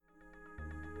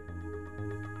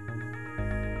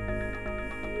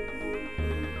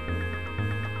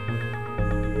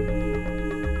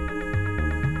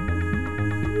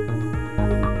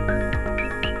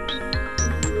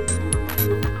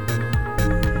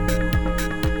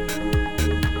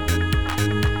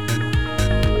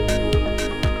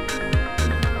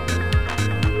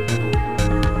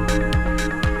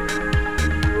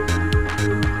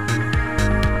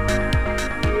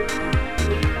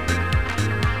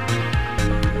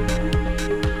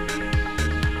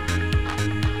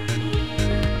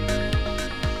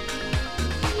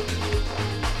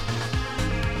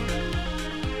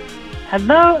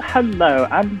Hello,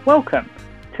 and welcome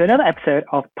to another episode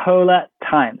of Polar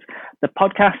Times, the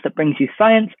podcast that brings you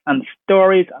science and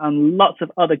stories and lots of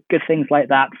other good things like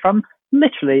that from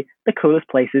literally the coolest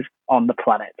places on the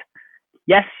planet.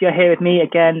 Yes, you're here with me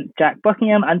again, Jack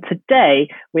Buckingham, and today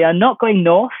we are not going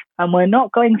north and we're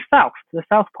not going south to the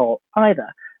South Pole either.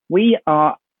 We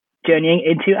are journeying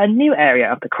into a new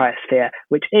area of the cryosphere,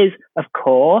 which is, of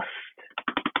course,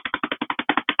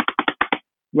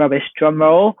 rubbish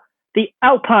drumroll, the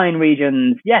Alpine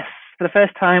regions. Yes, for the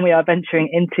first time we are venturing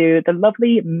into the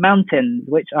lovely mountains,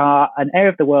 which are an area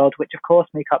of the world which of course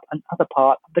make up another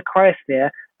part of the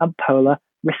cryosphere and polar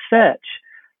research.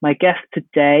 My guest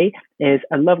today is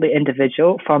a lovely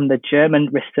individual from the German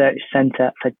Research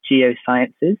Center for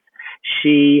Geosciences.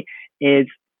 She is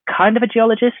kind of a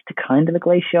geologist, kind of a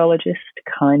glaciologist,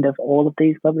 kind of all of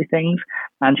these lovely things.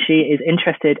 And she is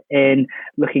interested in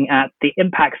looking at the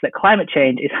impacts that climate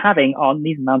change is having on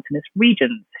these mountainous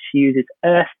regions. She uses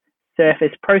Earth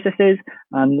surface processes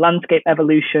and landscape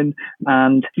evolution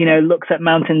and, looks at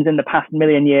mountains in the past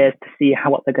million years to see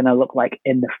what they're going to look like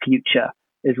in the future,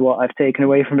 is what I've taken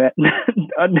away from it,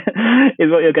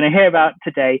 is what you're going to hear about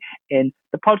today in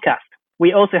the podcast.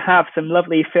 We also have some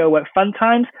lovely fieldwork fun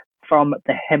times from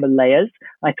the Himalayas.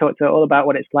 I talked to her all about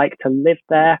what it's like to live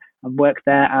there and work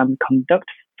there and conduct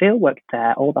fieldwork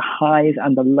there, all the highs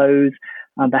and the lows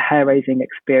and the hair-raising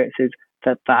experiences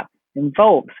that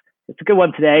involves. It's a good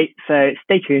one today, so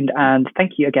stay tuned and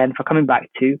thank you again for coming back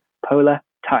to Polar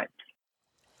Times.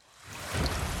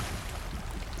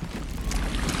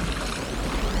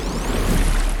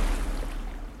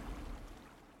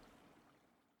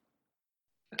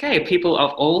 Okay, people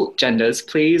of all genders,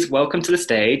 please welcome to the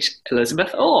stage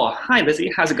Elizabeth Orr. Hi,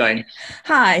 Lizzie. How's it going?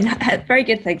 Hi. Very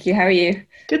good, thank you. How are you?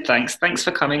 Good, thanks. Thanks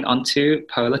for coming on to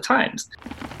Polar Times.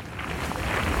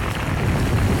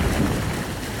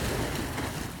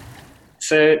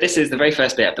 So this is the very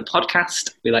first bit of the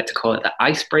podcast. We like to call it the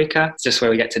icebreaker. It's just where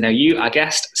we get to know you, our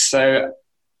guest. So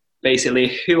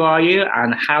basically, who are you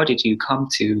and how did you come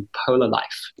to Polar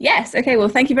Life? Yes, okay, well,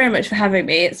 thank you very much for having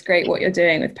me. It's great what you're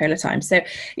doing with Polar Times. So,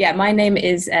 my name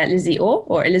is Lizzie Orr,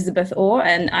 or Elizabeth Orr,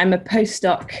 and I'm a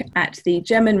postdoc at the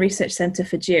German Research Center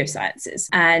for Geosciences.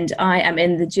 And I am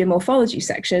in the geomorphology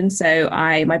section. So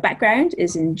my background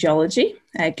is in geology.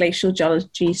 Glacial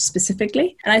geology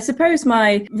specifically. And I suppose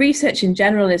my research in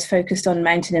general is focused on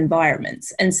mountain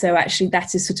environments. And so actually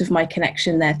that is sort of my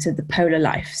connection there to the polar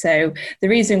life. So the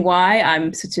reason why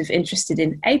I'm sort of interested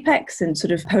in APEX and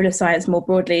sort of polar science more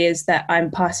broadly is that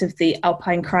I'm part of the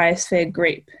Alpine Cryosphere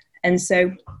group. And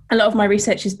so a lot of my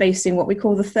research is based in what we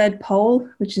call the third pole,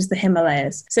 which is the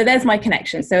Himalayas. So there's my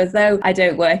connection. So as though I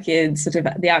don't work in sort of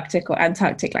the Arctic or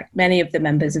Antarctic like many of the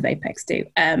members of APEX do,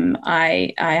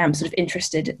 I am sort of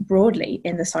interested broadly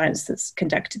in the science that's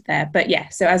conducted there. But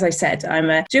so as I said, I'm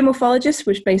a geomorphologist,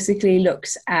 which basically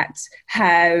looks at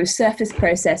how surface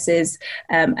processes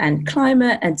and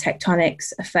climate and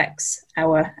tectonics affects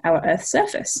our Earth's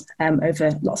surface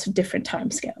over lots of different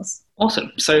timescales.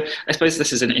 Awesome. So I suppose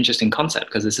this is an interesting concept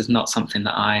because this is not something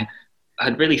that I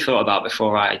had really thought about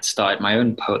before I started my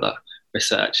own polar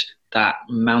research, that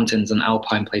mountains and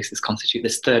alpine places constitute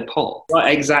this third pole. What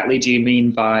exactly do you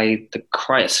mean by the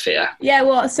cryosphere? Yeah,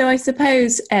 well, so I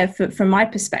suppose from my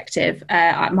perspective,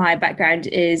 my background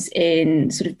is in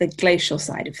sort of the glacial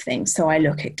side of things. So I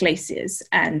look at glaciers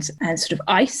and sort of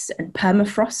ice and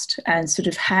permafrost and sort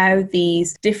of how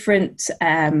these different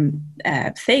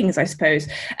things, I suppose,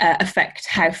 affect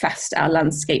how fast our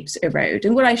landscapes erode.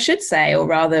 And what I should say, or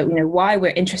rather, why we're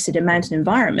interested in mountain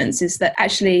environments is that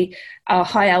actually our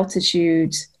high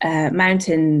altitude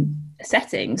mountain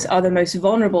settings are the most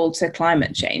vulnerable to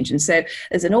climate change. And so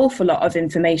there's an awful lot of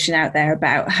information out there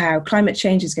about how climate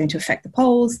change is going to affect the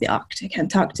poles, the Arctic,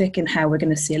 Antarctic, and how we're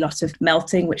going to see a lot of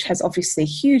melting, which has obviously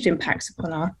huge impacts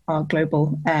upon our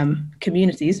global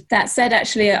communities. That said,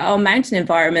 actually, our mountain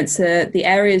environments are the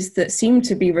areas that seem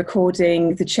to be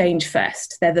recording the change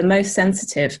first. They're the most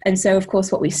sensitive. And so, of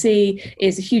course, what we see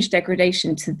is a huge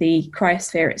degradation to the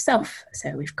cryosphere itself.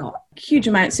 So we've got huge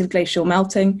amounts of glacial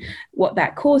melting. What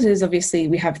that causes, obviously,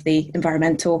 we have the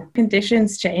environmental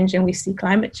conditions change and we see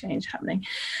climate change happening.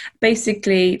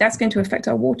 Basically, that's going to affect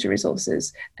our water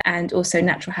resources and also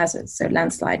natural hazards, so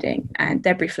landsliding and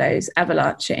debris flows,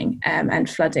 avalanching and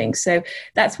flooding. So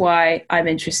that's why I'm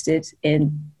interested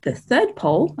in the third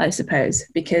pole, I suppose,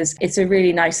 because it's a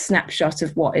really nice snapshot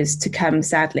of what is to come,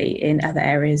 sadly, in other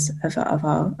areas of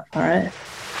our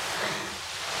Earth.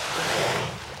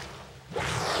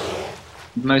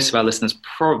 Most of our listeners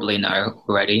probably know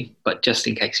already, but just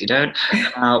in case you don't,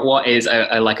 what is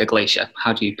a glacier?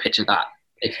 How do you picture that?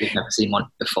 if you've never seen one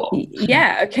before.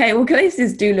 Yeah, okay. Well,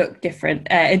 glaciers do look different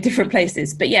in different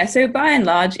places. But yeah, so by and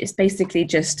large, it's basically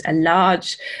just a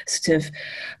large sort of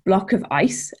block of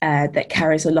ice that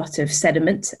carries a lot of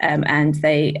sediment, and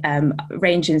they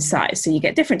range in size. So you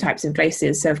get different types of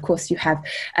glaciers. So of course you have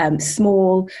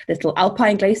small little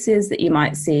alpine glaciers that you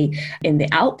might see in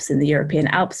the Alps, in the European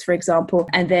Alps, for example.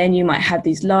 And then you might have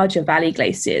these larger valley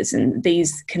glaciers, and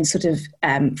these can sort of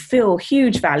fill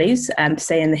huge valleys,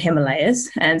 say in the Himalayas.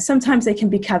 And sometimes they can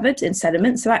be covered in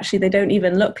sediment. So actually they don't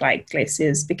even look like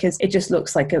glaciers because it just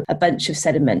looks like a bunch of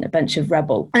sediment, a bunch of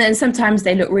rubble. And then sometimes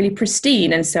they look really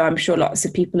pristine. And so I'm sure lots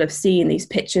of people have seen these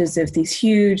pictures of these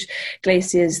huge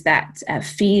glaciers that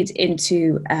feed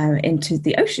into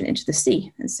the ocean, into the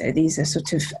sea. And so these are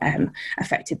sort of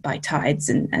affected by tides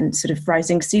and sort of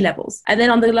rising sea levels. And then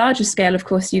on the larger scale, of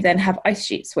course, you then have ice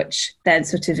sheets, which then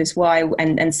sort of is why,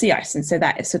 and sea ice. And so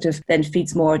that is sort of then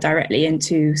feeds more directly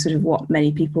into sort of what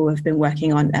many people have been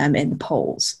working on in the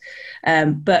poles.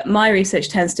 But my research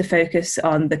tends to focus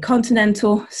on the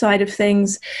continental side of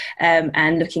things,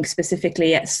 and looking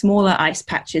specifically at smaller ice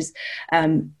patches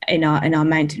in our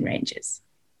mountain ranges.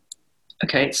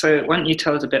 Okay, so why don't you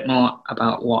tell us a bit more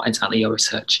about what exactly your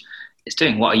research is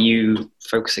doing? What are you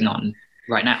focusing on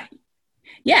right now?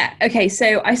 Yeah, okay,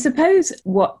 so I suppose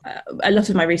what a lot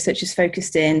of my research is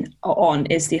focused on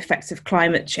is the effects of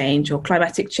climate change or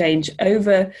climatic change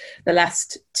over the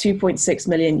last 2.6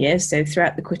 million years, so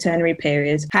throughout the Quaternary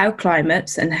period, how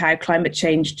climate and how climate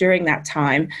change during that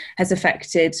time has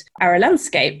affected our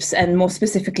landscapes, and more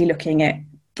specifically looking at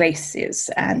glaciers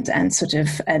and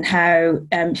how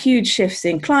huge shifts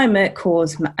in climate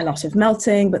cause a lot of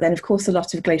melting, but then of course a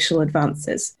lot of glacial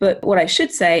advances. But what I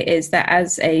should say is that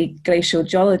as a glacial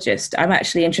geologist, I'm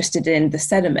actually interested in the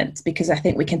sediment because I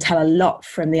think we can tell a lot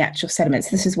from the actual sediments.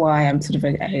 This is why I'm sort of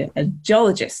a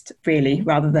geologist really,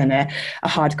 rather than a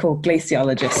hardcore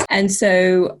glaciologist. And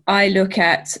so I look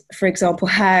at, for example,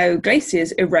 how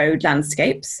glaciers erode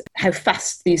landscapes, how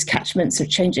fast these catchments are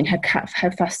changing,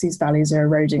 how fast these valleys are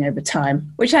eroding over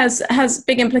time, which has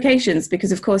big implications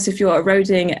because, of course, if you're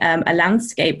eroding a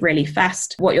landscape really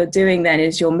fast, what you're doing then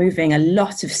is you're moving a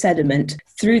lot of sediment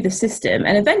through the system,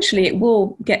 and eventually it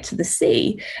will get to the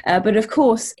sea. But of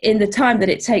course, in the time that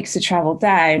it takes to travel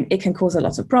down, it can cause a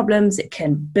lot of problems. It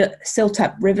can silt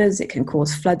up rivers. It can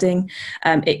cause flooding.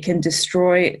 It can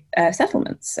destroy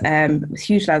settlements with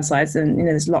huge landslides. And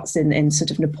there's lots in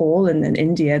sort of Nepal and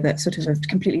India that sort of have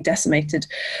completely decimated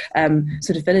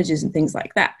sort of villages and things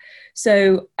like that.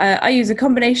 So I use a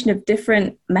combination of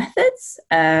different methods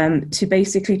to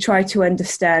basically try to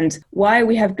understand why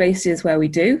we have glaciers where we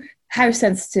do, how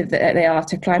sensitive they are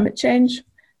to climate change,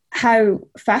 how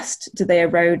fast do they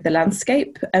erode the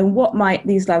landscape, and what might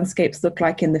these landscapes look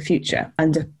like in the future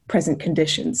under present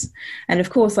conditions. And of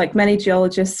course, like many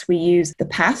geologists, we use the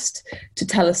past to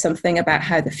tell us something about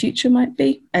how the future might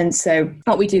be. And so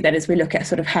what we do then is we look at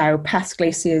sort of how past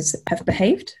glaciers have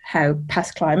behaved, how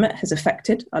past climate has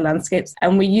affected our landscapes.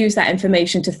 And we use that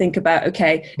information to think about,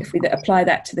 okay, if we apply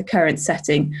that to the current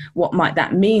setting, what might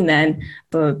that mean then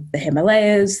for the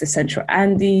Himalayas, the Central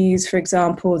Andes, for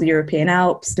example, the European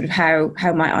Alps, sort of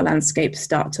how might our landscapes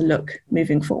start to look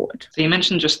moving forward? So you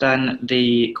mentioned just then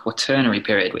the Quaternary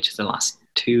period, which is the last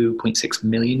 2.6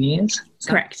 million years.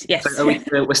 Correct, yes. So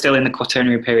we're still in the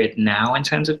Quaternary period now in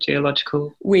terms of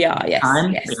geological We are, yes.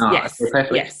 time? Yes, we are. yes, Okay,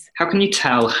 perfect. yes. How can you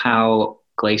tell how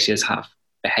glaciers have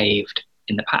behaved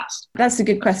in the past? That's a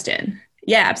good question.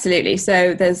 Yeah, absolutely.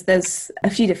 So there's a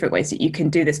few different ways that you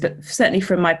can do this, but certainly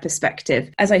from my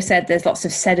perspective, as I said, there's lots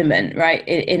of sediment, right,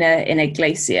 in a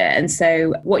glacier. And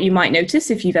so what you might notice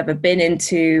if you've ever been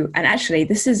into, and actually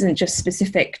this isn't just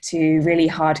specific to really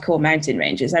hardcore mountain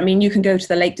ranges. I mean, you can go to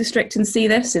the Lake District and see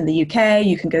this in the UK.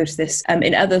 You can go to this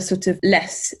in other sort of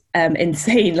less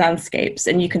insane landscapes,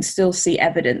 and you can still see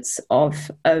evidence of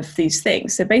these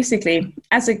things. So basically,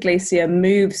 as a glacier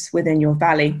moves within your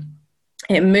valley,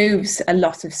 it moves a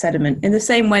lot of sediment in the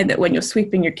same way that when you're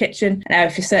sweeping your kitchen. Now,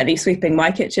 if you're certainly sweeping my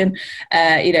kitchen,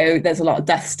 there's a lot of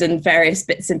dust and various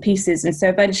bits and pieces. And so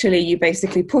eventually you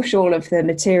basically push all of the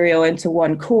material into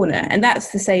one corner. And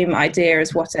that's the same idea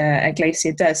as what a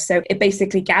glacier does. So it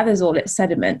basically gathers all its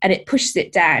sediment and it pushes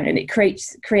it down, and it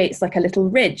creates like a little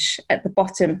ridge at the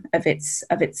bottom of its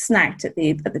snout at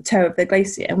the toe of the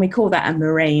glacier. And we call that a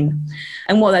moraine.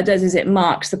 And what that does is it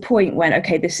marks the point when,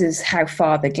 okay, this is how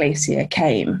far the glacier came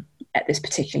at this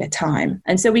particular time.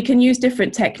 And so we can use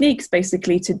different techniques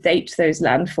basically to date those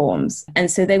landforms. And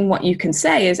so then what you can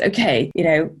say is, okay,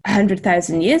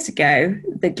 100,000 years ago,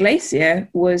 the glacier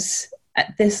was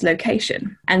at this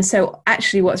location. And so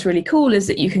actually what's really cool is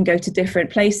that you can go to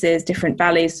different places, different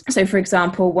valleys. So for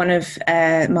example, one of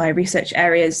my research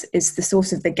areas is the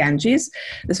source of the Ganges.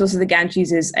 The source of the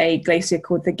Ganges is a glacier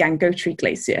called the Gangotri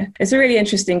Glacier. It's a really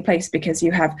interesting place because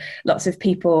you have lots of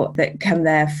people that come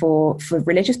there for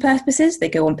religious purposes. They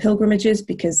go on pilgrimages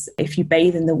because if you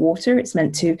bathe in the water, it's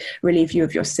meant to relieve you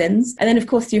of your sins. And then of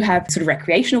course you have sort of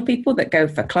recreational people that go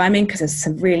for climbing because there's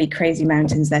some really crazy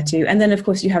mountains there too. And then of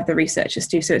course you have the researchers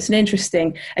too. So it's an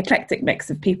interesting eclectic mix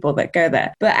of people that go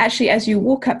there. But actually as you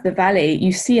walk up the valley,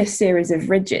 you see a series of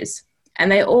ridges,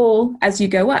 and they all, as you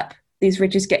go up, these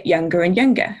ridges get younger and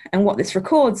younger. And what this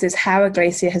records is how a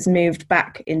glacier has moved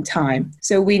back in time.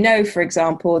 So we know, for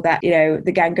example, that,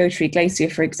 the Gangotri Glacier,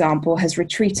 for example, has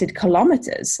retreated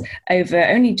kilometers over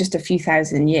only just a few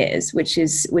thousand years, which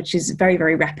is very,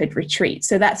 very rapid retreat.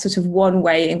 So that's sort of one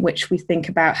way in which we think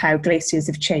about how glaciers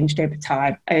have changed over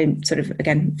time, and sort of,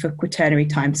 again, for quaternary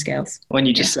timescales. When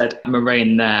you just said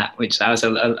moraine there, which I was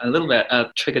a little bit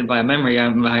triggered by a memory.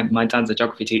 My dad's a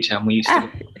geography teacher, and we used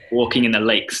to be walking in the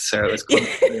lakes. So it was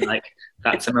constantly like,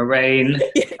 that's a moraine,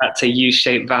 that's a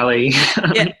U-shaped valley.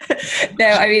 Yeah. No,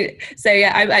 I mean, so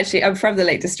yeah, I'm from the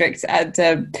Lake District, and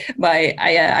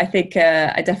I think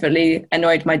I definitely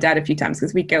annoyed my dad a few times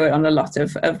because we go on a lot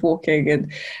of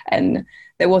walking, and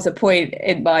there was a point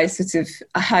in my sort of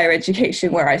higher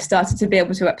education where I started to be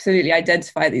able to absolutely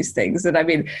identify these things. And I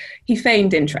mean, he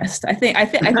feigned interest. I think,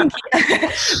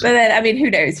 but then, I mean,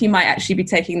 who knows? He might actually be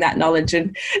taking that knowledge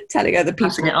and telling other people.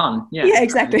 Passing it on. Yeah,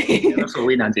 exactly. Yeah, that's what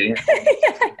we now do.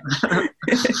 Yeah.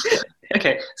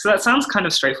 Okay, so that sounds kind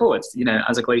of straightforward.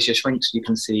 As a glacier shrinks, you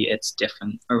can see its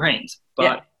different moraines.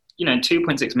 But,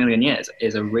 2.6 million years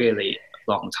is a really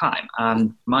long time,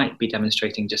 and might be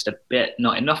demonstrating just a bit,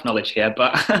 not enough knowledge here,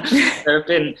 but there have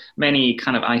been many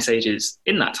kind of ice ages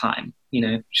in that time,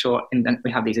 short, and then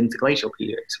we have these interglacial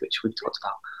periods, which we've talked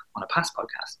about on a past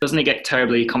podcast. Doesn't it get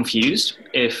terribly confused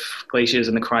if glaciers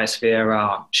in the cryosphere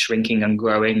are shrinking and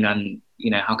growing, and,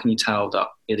 how can you tell that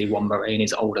really one moraine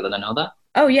is older than another?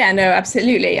 Oh, yeah, no,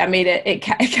 absolutely. I mean, it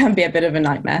can be a bit of a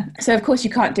nightmare. So, of course, you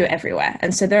can't do it everywhere.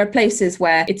 And so there are places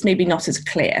where it's maybe not as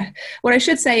clear. What I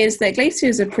should say is that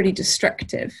glaciers are pretty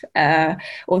destructive,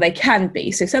 or they can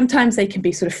be. So sometimes they can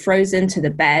be sort of frozen to the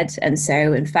bed. And so,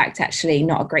 in fact, actually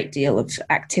not a great deal of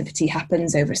activity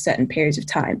happens over certain periods of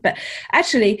time. But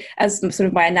actually, as sort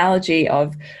of my analogy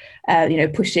of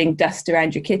pushing dust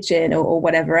around your kitchen or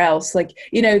whatever else,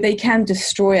 they can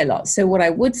destroy a lot. So what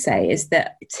I would say is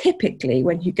that typically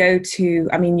when you go to,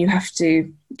 you have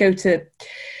to go to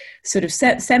sort of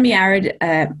semi-arid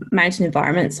mountain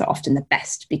environments are often the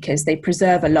best because they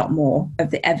preserve a lot more of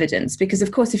the evidence. Because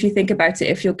of course, if you think about it,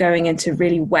 if you're going into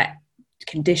really wet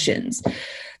conditions,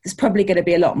 there's probably going to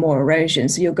be a lot more erosion.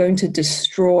 So you're going to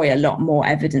destroy a lot more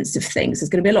evidence of things. There's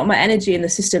going to be a lot more energy in the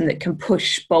system that can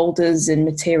push boulders and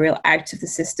material out of the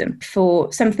system.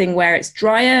 For something where it's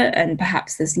drier and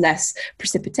perhaps there's less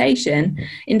precipitation,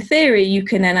 in theory, you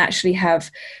can then actually have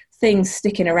things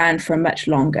sticking around for much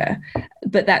longer.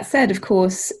 But that said, of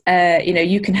course,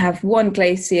 you can have one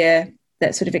glacier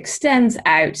that sort of extends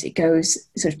out. It goes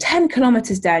sort of 10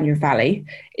 kilometers down your valley.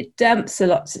 It dumps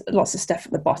lots of stuff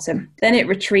at the bottom. Then it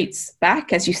retreats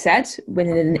back, as you said,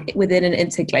 within an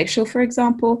interglacial, for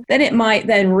example. Then it might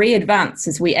then re-advance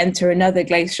as we enter another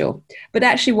glacial. But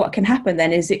actually what can happen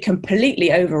then is it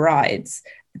completely overrides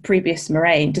the previous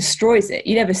moraine, destroys it.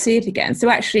 You never see it again. So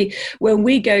actually, when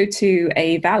we go to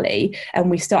a valley and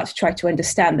we start to try to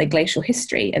understand the glacial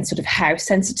history and sort of how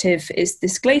sensitive is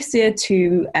this glacier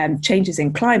to changes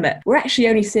in climate, we're actually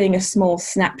only seeing a small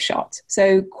snapshot.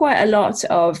 So quite a lot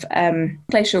of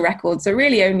glacial records are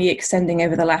really only extending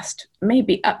over the last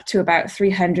maybe up to about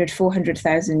 300,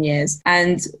 400,000 years.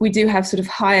 And we do have sort of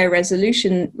higher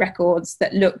resolution records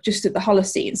that look just at the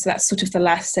Holocene. So that's sort of the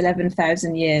last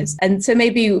 11,000 years. And so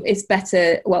maybe it's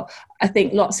better, I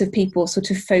think lots of people sort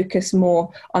of focus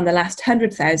more on the last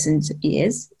 100,000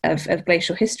 years of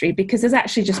glacial history because there's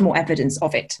actually just more evidence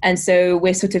of it. And so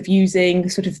we're sort of using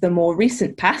sort of the more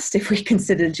recent past. If we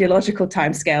consider geological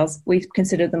timescales, we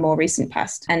consider the more recent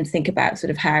past and think about sort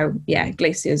of how,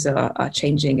 glaciers are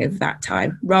changing over that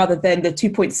time rather than the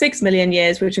 2.6 million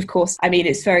years, which of course,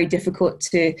 it's very difficult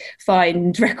to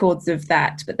find records of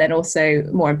that. But then also,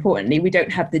 more importantly, we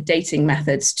don't have the dating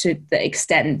methods that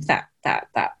extend that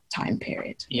time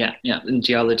period. Yeah. In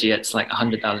geology, it's like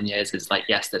 100,000 years is like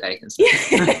yesterday.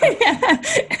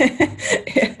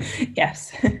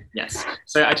 Yes. Yes.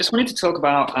 So I just wanted to talk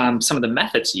about some of the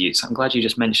methods you use. I'm glad you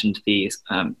just mentioned these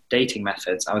dating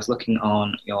methods. I was looking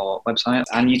on your website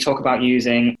and you talk about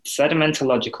using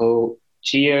sedimentological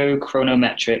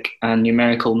geochronometric and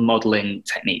numerical modeling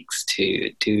techniques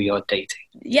to do your dating?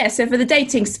 Yeah, so for the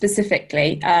dating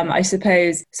specifically, I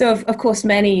suppose, so of course,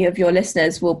 many of your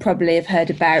listeners will probably have heard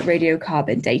about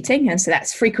radiocarbon dating. And so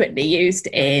that's frequently used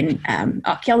in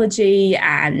archaeology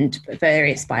and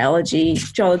various biology,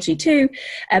 geology too.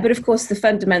 But of course, the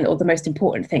fundamental, the most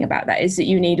important thing about that is that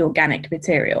you need organic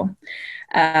material.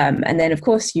 And then, of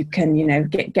course, you can,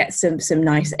 get some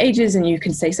nice ages and you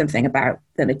can say something about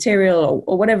the material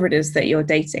or whatever it is that you're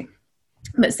dating.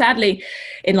 But sadly,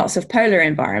 in lots of polar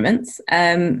environments,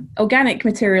 organic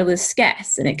material is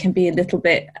scarce and it can be a little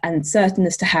bit uncertain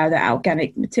as to how that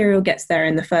organic material gets there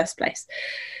in the first place.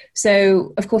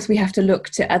 So, of course, we have to look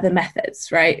to other methods,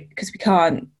 right? Because we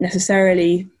can't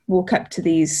necessarily walk up to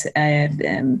these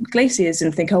glaciers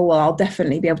and think, oh, well, I'll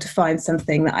definitely be able to find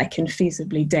something that I can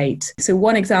feasibly date. So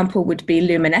one example would be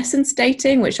luminescence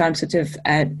dating, which I'm sort of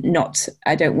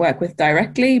I don't work with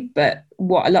directly, but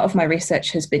what a lot of my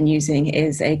research has been using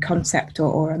is a concept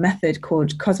or a method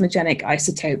called cosmogenic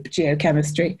isotope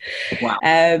geochemistry. Wow.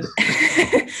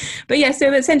 But yeah,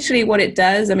 so essentially what it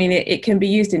does, I mean, it can be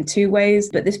used in two ways,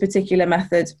 but this particular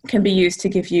method can be used to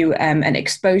give you an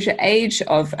exposure age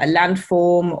of a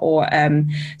landform or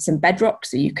some bedrock,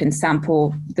 so you can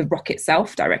sample the rock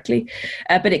itself directly.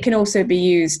 But it can also be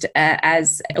used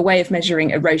as a way of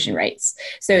measuring erosion rates.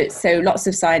 So lots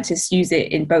of scientists use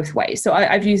it in both ways. So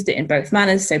I've used it in both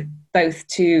manners, so both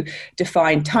to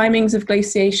define timings of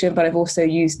glaciation, but I've also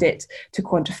used it to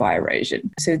quantify erosion.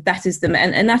 So that is and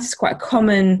that is quite a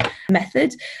common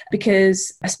method,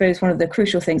 because I suppose one of the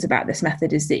crucial things about this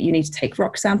method is that you need to take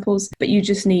rock samples, but you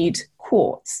just need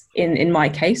quartz in my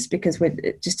case, because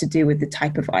just to do with the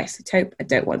type of isotope, I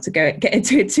don't want to get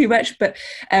into it too much, but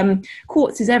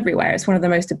quartz is everywhere. It's one of the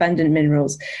most abundant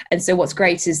minerals. And so what's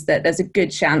great is that there's a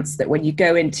good chance that when you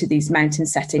go into these mountain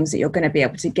settings that you're going to be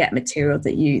able to get material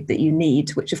that you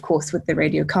need, which of course with the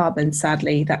radiocarbon,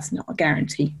 sadly, that's not a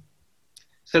guarantee.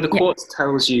 So the quartz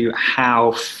tells you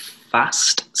how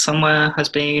fast somewhere has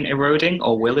been eroding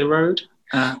or will erode?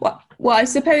 Well, I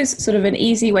suppose sort of an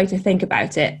easy way to think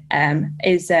about it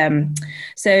is,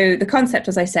 so the concept,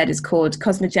 as I said, is called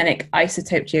cosmogenic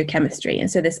isotope geochemistry.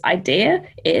 And so this idea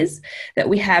is that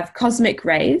we have cosmic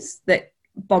rays that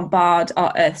bombard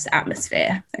our Earth's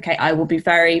atmosphere. Okay, I will be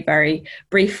very, very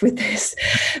brief with this.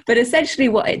 But essentially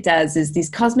what it does is these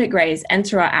cosmic rays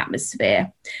enter our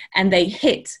atmosphere and they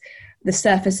hit the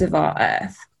surface of our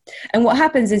Earth. And what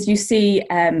happens is you see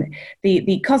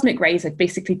the cosmic rays are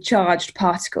basically charged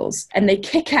particles, and they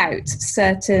kick out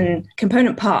certain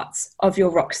component parts of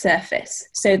your rock surface.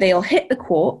 So they'll hit the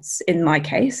quartz, in my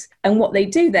case, and what they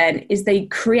do then is they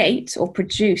create or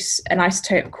produce an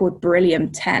isotope called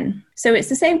beryllium-10. So it's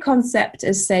the same concept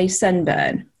as, say,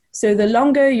 sunburn. So the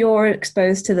longer you're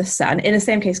exposed to the sun, in the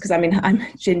same case, because I'm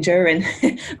ginger and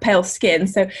pale skin,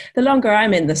 so the longer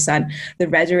I'm in the sun, the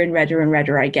redder and redder and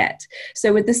redder I get.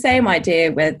 So with the same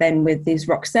idea with these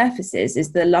rock surfaces,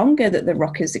 is the longer that the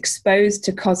rock is exposed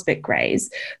to cosmic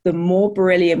rays, the more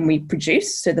beryllium we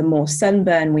produce, so the more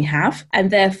sunburn we have,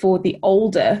 and therefore the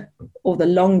older or the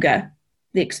longer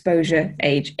the exposure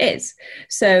age is.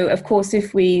 So of course,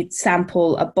 if we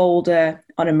sample a boulder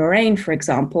on a moraine, for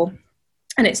example,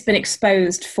 and it's been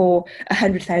exposed for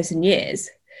 100,000 years,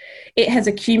 it has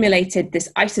accumulated this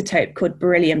isotope called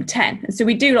beryllium-10. And so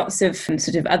we do lots of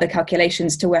sort of other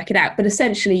calculations to work it out, but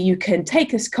essentially you can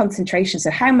take this concentration,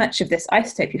 so how much of this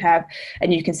isotope you have,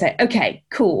 and you can say, okay,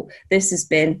 cool, this has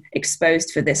been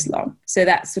exposed for this long. So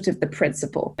that's sort of the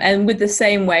principle. And with the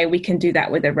same way, we can do that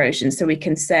with erosion. So we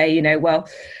can say, well,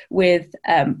 with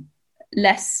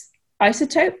less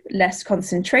isotope, less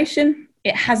concentration,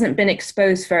 it hasn't been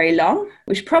exposed very long,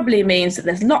 which probably means that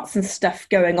there's lots of stuff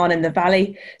going on in the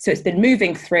valley. So it's been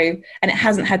moving through and it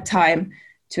hasn't had time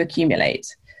to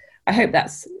accumulate. I hope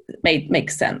that's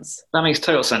makes sense. That makes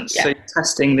total sense. Yeah. So you're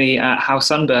testing the how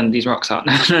sunburned these rocks are.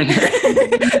 Yes,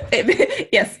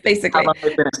 basically. How long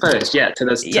they've been exposed, to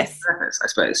the Yes. surface, I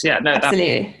suppose. Yeah, no,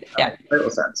 absolutely. That makes total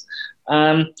sense.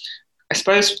 I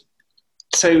suppose,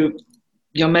 so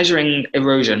you're measuring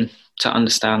erosion to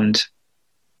understand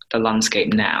the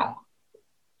landscape now,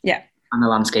 and the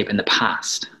landscape in the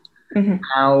past. Mm-hmm.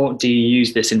 How do you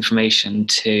use this information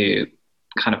to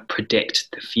kind of predict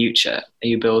the future? Are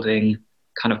you building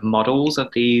kind of models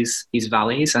of these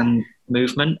valleys and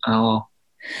movement, or?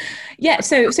 Yeah,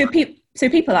 so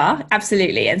people are,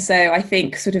 absolutely. And so I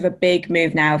think sort of a big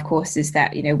move now, of course, is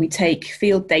that, we take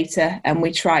field data and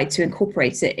we try to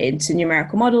incorporate it into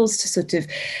numerical models to sort of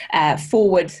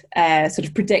forward, sort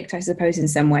of predict, I suppose, in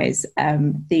some ways,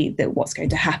 the what's going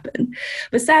to happen.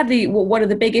 But sadly, one of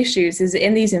the big issues is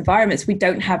in these environments, we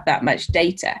don't have that much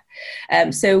data.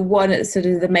 So one sort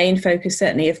of the main focus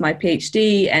certainly of my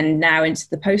PhD and now into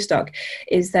the postdoc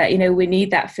is that, we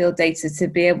need that field data to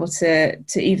be able to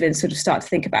even sort of start to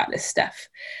think about this stuff.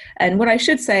 And what I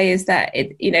should say is that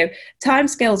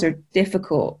timescales are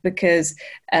difficult because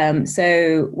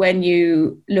so when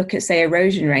you look at, say,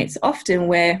 erosion rates, often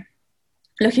we're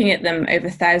looking at them over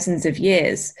thousands of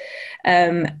years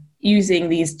using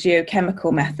these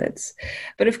geochemical methods.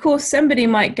 But of course, somebody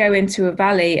might go into a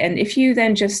valley, and if you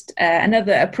then just,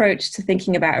 another approach to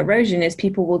thinking about erosion is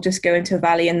people will just go into a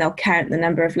valley and they'll count the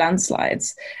number of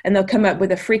landslides, and they'll come up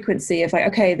with a frequency of like,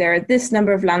 okay, there are this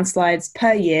number of landslides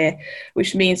per year,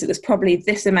 which means that there's probably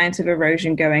this amount of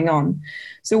erosion going on.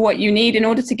 So what you need in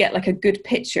order to get like a good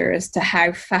picture as to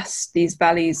how fast these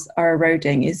valleys are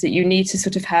eroding is that you need to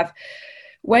sort of have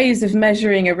ways of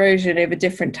measuring erosion over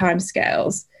different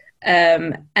timescales.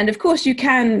 And of course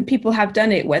people have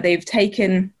done it where they've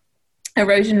taken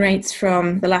erosion rates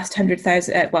from the last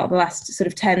 100,000, the last sort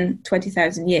of 10,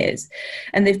 20,000 years.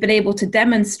 And they've been able to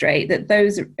demonstrate that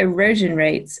those erosion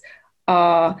rates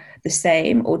are the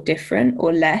same or different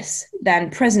or less than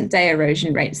present day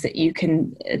erosion rates that you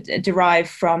can derive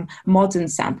from modern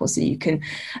samples. So you can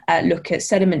look at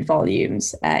sediment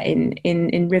volumes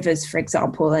in rivers, for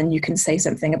example, and you can say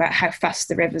something about how fast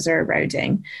the rivers are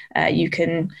eroding. You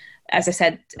can, as I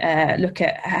said, look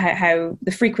at how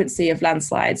the frequency of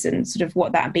landslides and sort of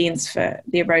what that means for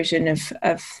the erosion of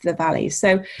the valleys.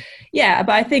 So, yeah,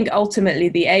 but I think ultimately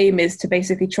the aim is to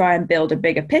basically try and build a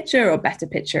bigger picture or better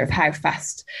picture of how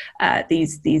fast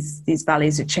these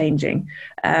valleys are changing.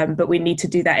 But we need to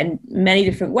do that in many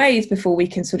different ways before we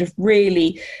can sort of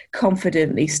really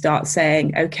confidently start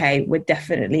saying, okay,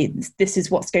 this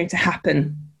is what's going to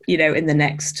happen, in the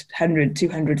next 100,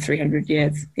 200, 300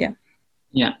 years. Yeah.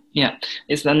 Yeah.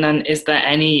 Is there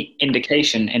any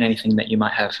indication in anything that you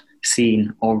might have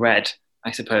seen or read,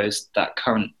 I suppose, that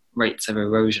current rates of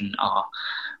erosion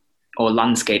or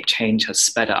landscape change has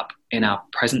sped up in our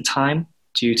present time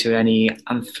due to any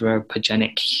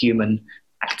anthropogenic human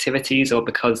activities, or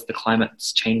because the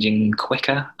climate's changing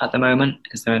quicker at the moment?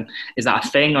 Is that a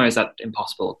thing, or is that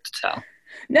impossible to tell?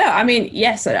 No, I mean,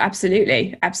 yes,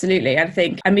 absolutely.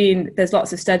 There's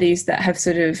lots of studies that have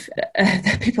sort of,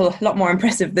 people a lot more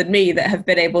impressive than me that have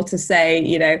been able to say,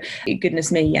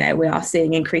 goodness me, we are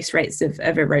seeing increased rates of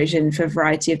erosion for a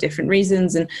variety of different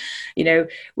reasons. And,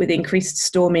 with increased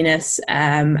storminess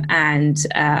and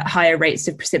higher rates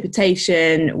of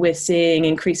precipitation, we're seeing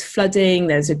increased flooding.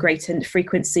 There's a greater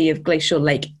frequency of glacial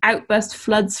lake outburst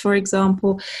floods, for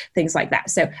example, things like that.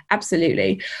 So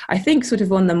absolutely. I think sort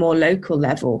of on the more local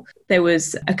level, there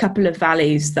was a couple of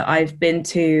valleys that I've been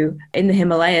to in the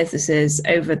Himalayas, this is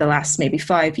over the last maybe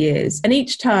 5 years. And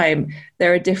each time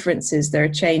there are differences, there are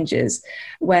changes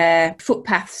where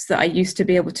footpaths that I used to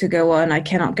be able to go on, I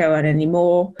cannot go on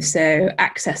anymore. So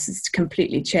access has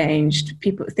completely changed.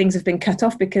 Things have been cut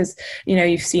off because,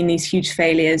 you've seen these huge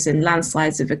failures and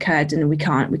landslides have occurred and we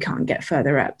can't get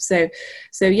further up. So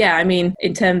yeah,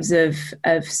 in terms of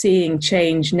seeing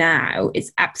change now,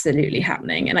 it's absolutely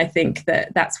happening. And I think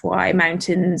that's why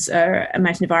mountain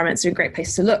environments are a great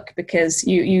place to look, because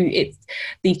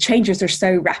the changes are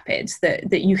so rapid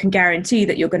that you can guarantee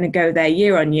that you're going to go there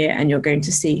year on year and you're going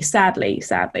to see, sadly,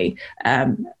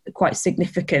 quite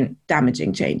significant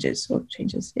damaging changes.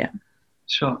 Yeah.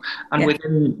 Sure. And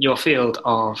within your field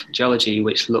of geology,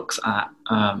 which looks at,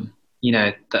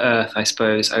 the Earth, I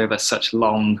suppose, over such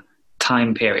long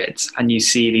time periods, and you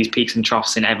see these peaks and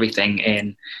troughs in everything,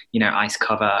 in, ice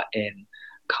cover, in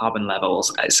carbon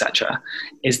levels, etc.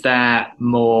 Is there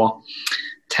more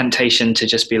temptation to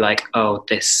just be like, oh,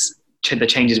 the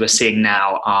changes we're seeing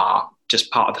now are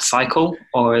just part of the cycle,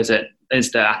 or is the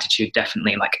attitude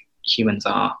definitely like humans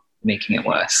are making it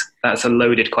worse? That's a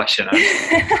loaded question.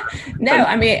 No,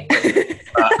 I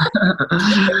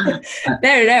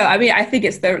think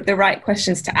it's the right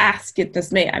questions to ask. It's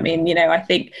just me. I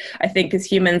think as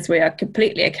humans, we are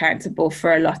completely accountable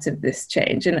for a lot of this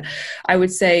change. And I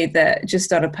would say that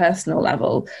just on a personal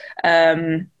level,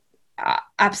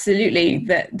 absolutely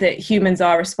that humans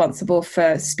are responsible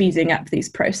for speeding up these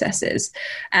processes,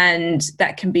 and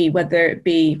that can be whether it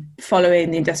be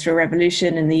following the Industrial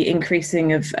Revolution and the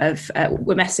increasing of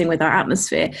we're messing with our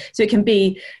atmosphere. So it can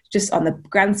be just on the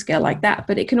grand scale like that,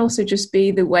 but it can also just be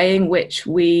the way in which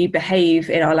we behave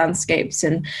in our landscapes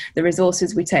and the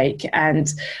resources we take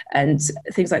and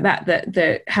things like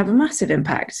that have a massive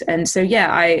impact. And so,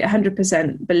 yeah, I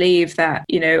 100% believe that,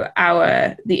 the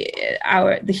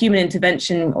human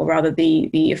intervention, or rather the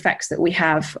effects that we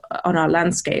have on our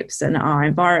landscapes and our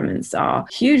environments, are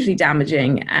hugely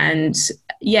damaging, and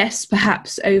yes,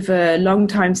 perhaps over long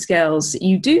time scales,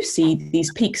 you do see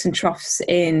these peaks and troughs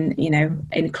in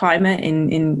climate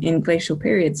in glacial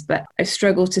periods. But I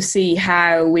struggle to see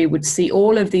how we would see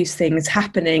all of these things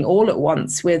happening all at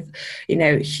once with,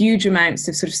 huge amounts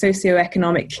of sort of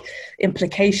socioeconomic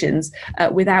implications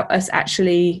without us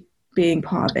actually being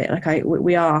part of it.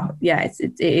 We are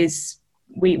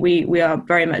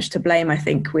very much to blame, I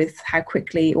think, with how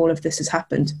quickly all of this has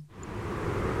happened.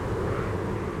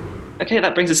 Okay,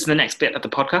 that brings us to the next bit of the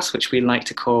podcast, which we like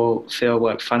to call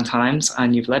Fieldwork Fun Times.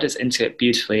 And you've led us into it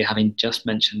beautifully, having just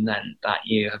mentioned then that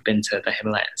you have been to the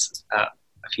Himalayas a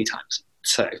few times.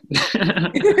 So,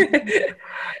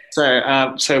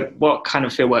 so what kind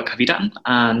of fieldwork have you done,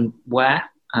 and where,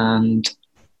 and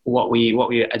what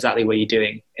exactly were you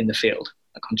doing in the field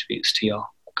that contributes to your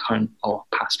current or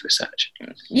past research?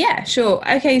 Yeah, sure.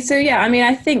 Okay, so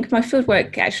I think my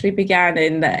fieldwork actually began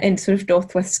in sort of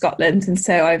northwest Scotland, and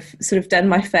so I've sort of done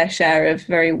my fair share of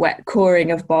very wet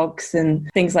coring of bogs and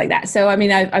things like that. So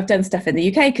I've done stuff in the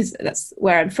UK because that's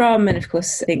where I'm from, and of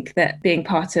course I think that being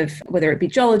part of whether it be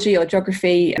geology or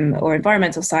geography or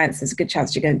environmental science, there's a good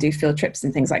chance you're going to do field trips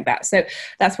and things like that. So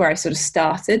that's where I sort of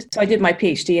started. So I did my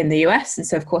PhD in the US, and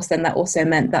so of course then that also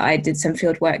meant that I did some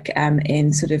fieldwork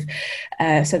in sort of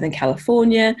Southern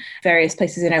California, various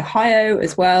places in Ohio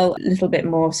as well, a little bit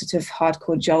more sort of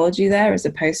hardcore geology there as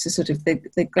opposed to sort of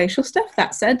the glacial stuff.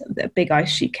 That said, the big ice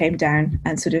sheet came down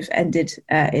and sort of ended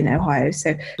in Ohio.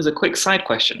 So there's a quick side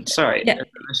question. Sorry, yeah.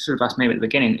 I should have asked maybe at the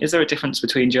beginning. Is there a difference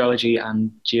between geology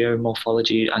and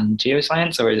geomorphology and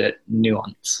geoscience, or is it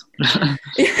nuance?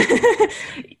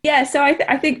 Yeah, so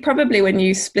I think probably when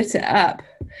you split it up,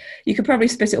 you could probably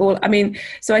split it all.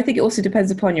 So I think it also depends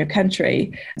upon your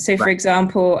country. So for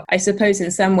example, I suppose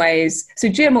in some ways, so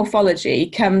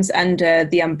geomorphology comes under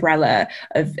the umbrella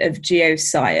of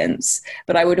geoscience,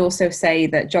 but I would also say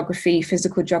that geography,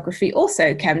 physical geography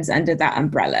also comes under that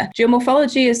umbrella.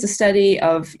 Geomorphology is the study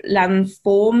of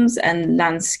landforms and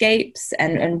landscapes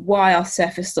and why our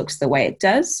surface looks the way it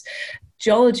does.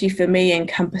 Geology for me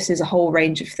encompasses a whole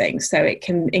range of things. So it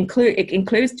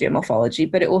includes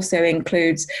geomorphology, but it also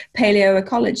includes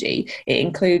paleoecology. It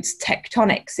includes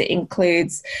tectonics. It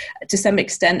includes, to some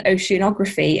extent,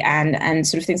 oceanography and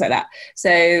sort of things like that.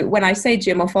 So when I say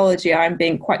geomorphology, I'm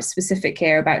being quite specific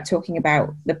here about talking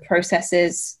about the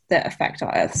processes that affect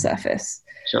our Earth's surface.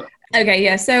 Sure. Okay,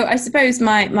 yeah. So I suppose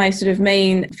my sort of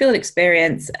main field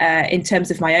experience in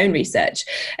terms of my own research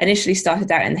initially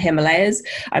started out in the Himalayas.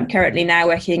 I'm currently now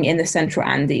working in the Central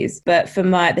Andes. But for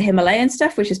the Himalayan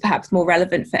stuff, which is perhaps more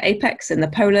relevant for Apex and the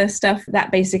polar stuff,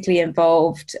 that basically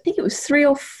involved, I think it was 3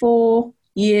 or 4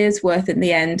 years worth in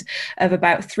the end of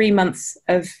about 3 months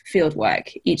of field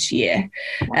work each year.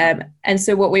 And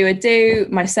so what we would do,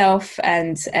 myself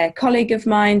and a colleague of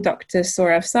mine, Dr.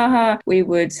 Saurav Saha, we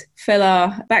would fill our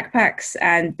backpacks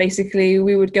and basically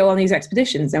we would go on these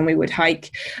expeditions and we would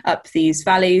hike up these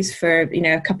valleys for,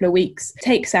 a couple of weeks,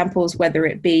 take samples, whether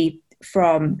it be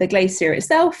from the glacier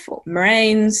itself, or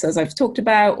moraines, as I've talked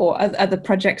about, or other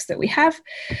projects that we have.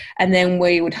 And then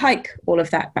we would hike all of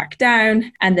that back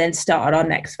down and then start our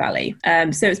next valley.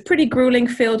 So it's pretty grueling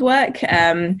field work.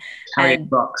 Carrying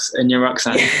rocks in your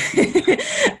rucksack.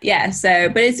 Yeah,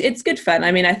 but it's good fun.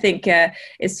 I think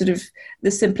it's sort of the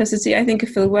simplicity, I think, of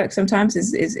fieldwork sometimes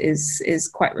is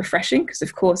quite refreshing because,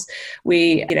 of course,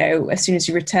 we, as soon as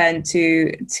you return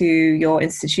to your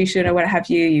institution or what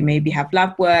have you, you maybe have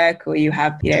lab work or you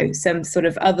have, some sort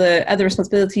of other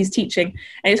responsibilities teaching.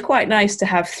 And it's quite nice to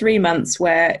have 3 months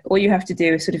where all you have to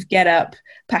do is sort of get up,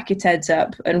 pack your TEDs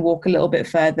up and walk a little bit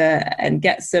further and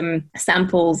get some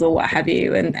samples or what have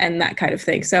you and that kind of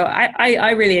thing. So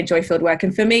I really enjoy fieldwork.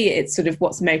 And for me, it's sort of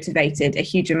what's motivated a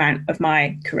huge amount of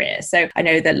my career. So I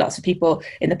know that lots of people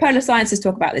in the polar sciences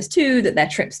talk about this too, that their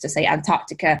trips to, say,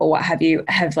 Antarctica or what have you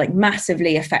have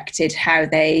massively affected how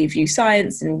they view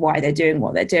science and why they're doing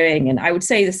what they're doing. And I would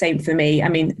say the same for me.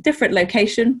 Different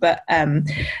location, but the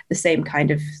same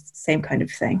kind of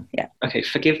thing. Yeah. Okay,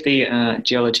 forgive the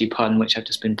geology pun, which I've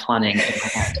just been planning in my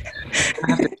head.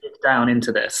 I have to dig down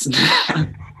into this.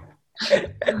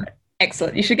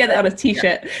 Excellent. You should get that on a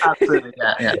t-shirt. Absolutely,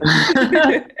 yeah.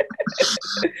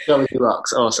 Geology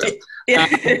rocks, awesome. Yeah.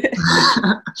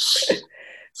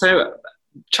 So,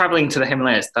 traveling to the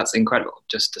Himalayas, that's incredible,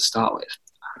 just to start with.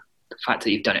 The fact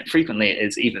that you've done it frequently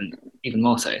is even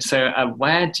more so. So,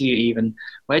 where do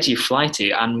you fly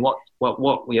to, and what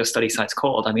were your study sites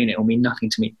called? It will mean nothing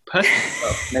to me personally,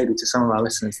 but maybe to some of our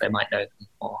listeners, they might know them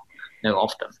or know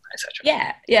of them,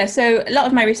 etc. Yeah. So a lot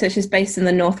of my research is based in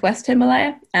the Northwest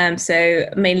Himalaya, so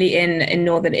mainly in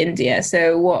northern India.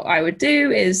 So what I would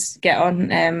do is get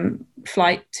on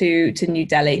flight to New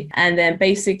Delhi. And then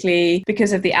basically,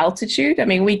 because of the altitude, I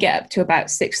mean, we get up to about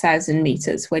 6,000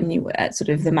 meters when you were at sort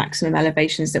of the maximum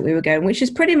elevations that we were going, which is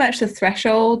pretty much the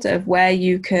threshold of where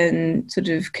you can sort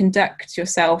of conduct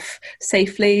yourself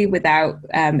safely without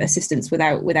assistance,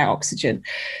 without oxygen.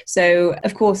 So,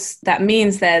 of course, that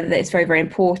means then that it's very, very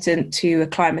important to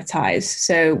acclimatize.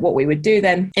 So what we would do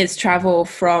then is travel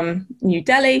from New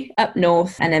Delhi up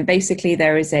north, and then basically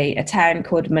there is a town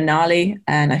called Manali,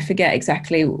 and I forget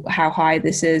exactly how high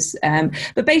this is,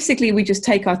 but basically we just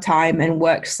take our time and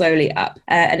work slowly up,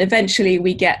 and eventually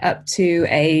we get up to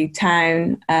a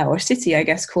town or city, I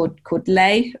guess, called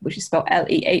Leh, which is spelled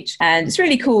Leh, and it's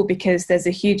really cool because there's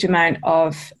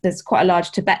quite a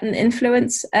large Tibetan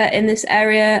influence in this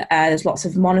area. There's lots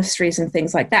of monasteries and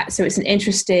things like that, so it's an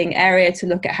interesting area to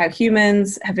look at how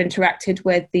humans have interacted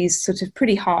with these sort of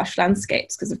pretty harsh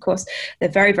landscapes, because of course they're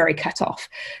very, very cut off.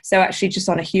 So actually just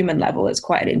on a human level, it's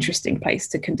quite an interesting place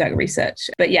to conduct research.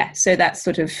 But yeah, so that's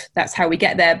how we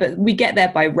get there. But we get there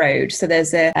by road. So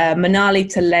there's a Manali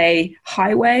to Leh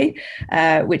highway,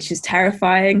 which is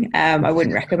terrifying. I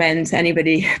wouldn't recommend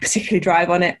anybody particularly drive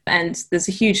on it. And there's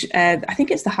a huge, I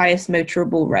think it's the highest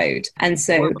motorable road. And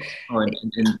so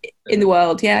in the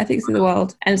world, yeah, I think it's in the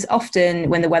world. And it's often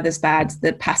when the weather's bad,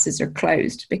 the passes are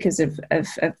closed because of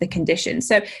the conditions.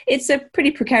 So it's a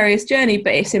pretty precarious journey,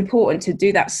 but it's important to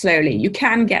do that slowly. You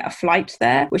can get a flight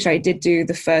there, which I did do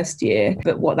the first year.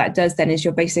 But what that does then is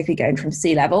you're basically going from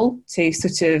sea level to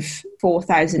sort of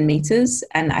 4,000 meters.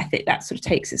 And I think that sort of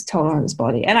takes its toll on his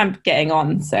body. And I'm getting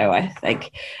on. So I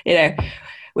think,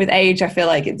 with age, I feel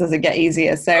like it doesn't get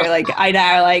easier. So like I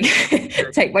now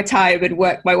take my time and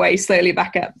work my way slowly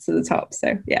back up to the top.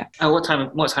 So yeah. What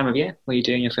time of year were you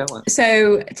doing your fieldwork?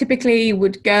 So typically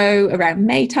would go around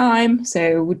May time.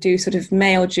 So would do sort of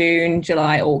May or June,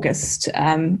 July, August.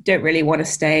 Don't really want to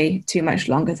stay too much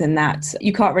longer than that.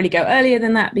 You can't really go earlier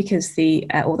than that because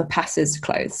all the passes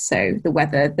close. So the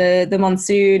weather, the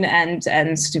monsoon, and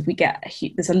sort of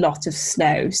there's a lot of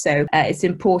snow. So it's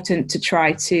important to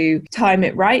try to time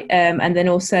it right. And then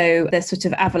also there's sort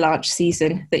of avalanche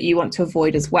season that you want to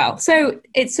avoid as well. So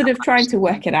it's sort of trying to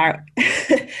work it out.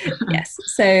 Yes.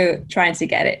 So trying to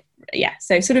get it. Yeah.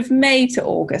 So sort of May to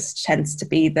August tends to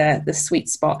be the sweet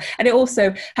spot. And it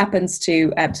also happens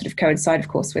to sort of coincide, of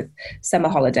course, with summer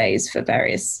holidays for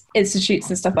various institutes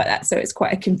and stuff like that. So it's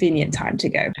quite a convenient time to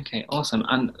go. Okay, awesome.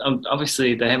 And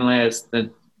obviously the Himalayas,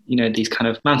 these kind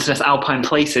of mountainous alpine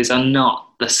places are not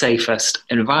the safest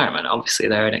environment. Obviously,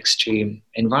 they're an extreme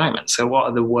environment. So what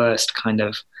are the worst kind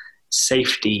of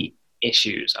safety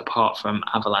issues apart from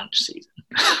avalanche season?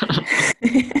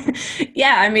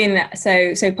 Yeah, I mean,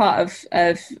 so part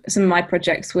of some of my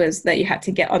projects was that you had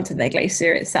to get onto the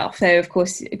glacier itself. So of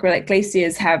course,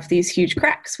 glaciers have these huge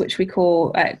cracks, which we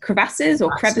call crevasses or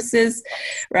crevices,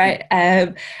 right?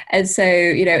 And so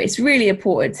it's really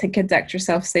important to conduct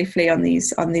yourself safely on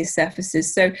these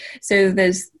surfaces. So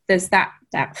there's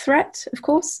that threat, of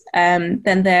course.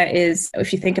 Then there is,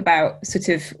 if you think about sort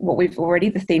of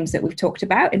the themes that we've talked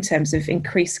about in terms of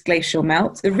increased glacial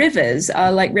melt, the rivers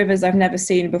are like rivers I've never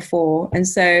seen before. And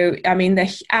so, I mean, they're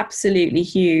absolutely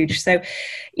huge. So,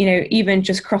 even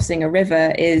just crossing a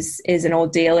river is an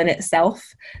ordeal in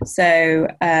itself. So,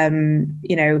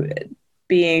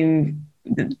 being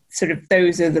sort of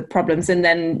those are the problems. And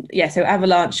then so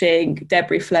avalanching,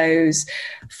 debris flows,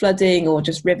 flooding, or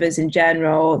just rivers in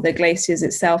general, the glaciers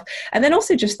itself, and then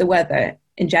also just the weather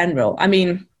in general. I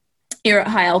mean, you're at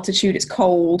high altitude, it's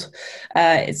cold,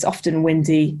 it's often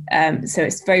windy, so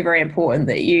it's very, very important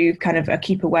that you kind of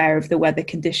keep aware of the weather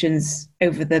conditions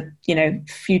over the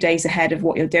few days ahead of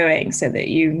what you're doing, so that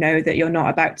you know that you're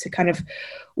not about to kind of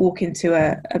walk into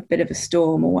a bit of a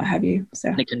storm or what have you.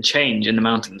 So it can change in the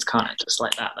mountains, can't it? Just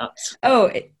like that.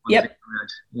 Yep.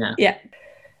 Yeah.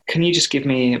 Can you just give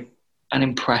me an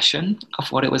impression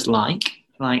of what it was like?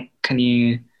 Like, can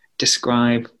you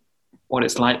describe what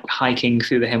it's like hiking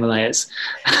through the Himalayas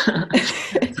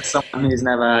to someone who's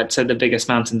never to the biggest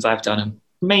mountains I've done,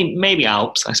 maybe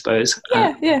Alps, I suppose.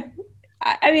 Yeah.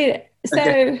 I mean,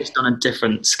 so just on a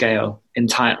different scale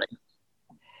entirely.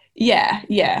 Yeah.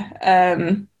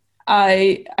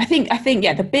 I think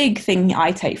the big thing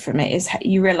I take from it is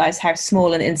you realize how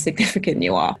small and insignificant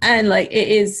you are, and like it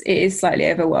is slightly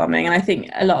overwhelming. And I think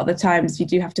a lot of the times you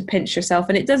do have to pinch yourself,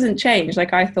 and it doesn't change.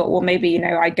 Like I thought, well, maybe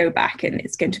I go back and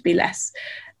it's going to be less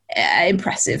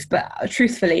impressive, but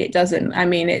truthfully it doesn't. I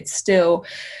mean, it's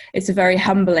a very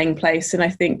humbling place, and I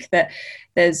think that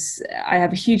I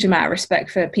have a huge amount of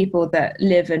respect for people that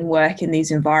live and work in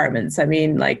these environments. I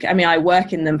mean, I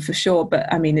work in them for sure,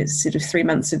 but I mean, it's sort of 3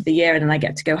 months of the year, and then I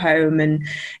get to go home and,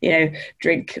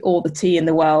 drink all the tea in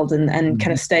the world and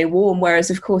kind of stay warm. Whereas,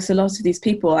 of course, a lot of these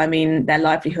people, I mean, their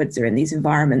livelihoods are in these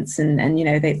environments, and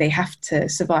they have to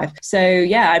survive. So,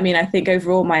 yeah, I mean, I think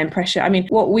overall my impression, I mean,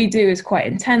 what we do is quite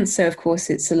intense. So, of course,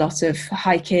 it's a lot of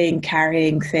hiking,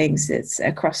 carrying things. It's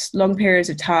across long periods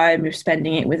of time. You're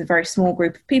spending it with a very small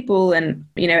group of people, and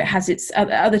it has its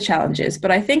other challenges.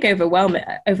 But I think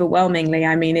overwhelmingly,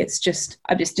 I mean, it's just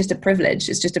a privilege.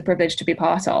 It's just a privilege to be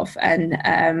part of, and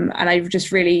I've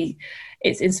just really,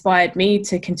 it's inspired me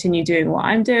to continue doing what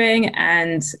I'm doing,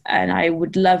 and I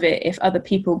would love it if other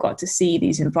people got to see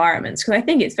these environments, because I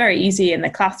think it's very easy in the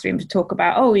classroom to talk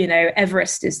about,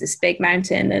 Everest is this big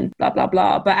mountain and blah blah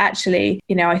blah, but actually,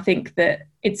 I think that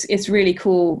it's really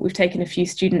cool. We've taken a few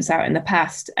students out in the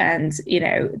past, and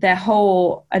their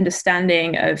whole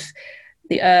understanding of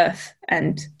the earth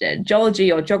and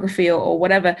geology or geography or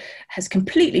whatever has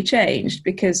completely changed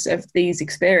because of these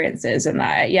experiences. And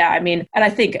I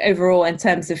think overall, in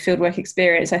terms of fieldwork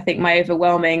experience, I think my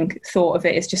overwhelming thought of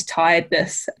it is just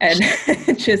tiredness and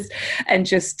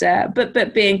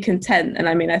but being content. And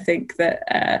I mean, I think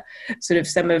that sort of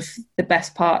some of the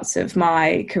best parts of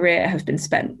my career have been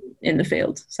spent in the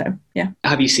field. So, yeah.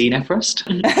 Have you seen Everest?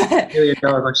 Really a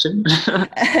question.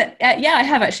 Yeah, I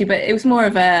have actually, but it was more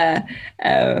of that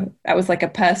was like a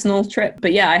personal trip.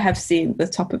 But yeah, I have seen the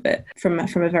top of it from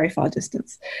a very far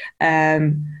distance.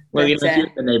 Well, if you're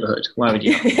in the neighborhood, why would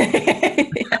you?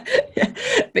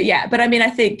 Yeah. But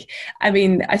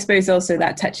I suppose also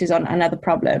that touches on another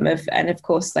problem and of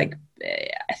course, I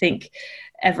think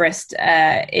Everest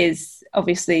is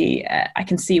obviously, I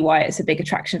can see why it's a big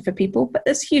attraction for people, but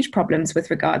there's huge problems with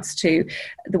regards to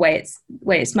the way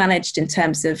it's managed in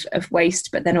terms of waste,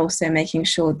 but then also making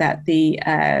sure that the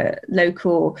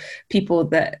local people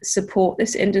that support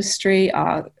this industry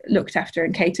are looked after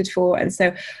and catered for. And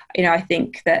so, I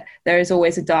think that there is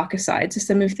always a darker side to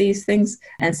some of these things.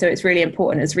 And so it's really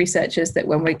important as researchers that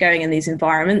when we're going in these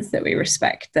environments, that we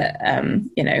respect that,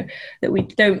 that we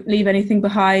don't leave anything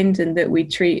behind, and that we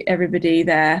treat everybody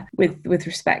there with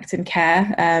respect and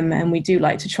care. And we do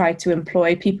like to try to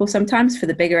employ people sometimes for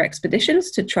the bigger expeditions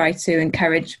to try to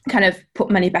encourage, kind of put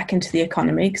money back into the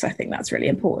economy, because I think that's really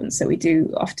important. So we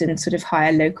do often sort of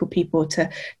hire local people to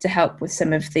help with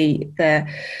some of the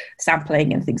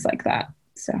sampling and things like that.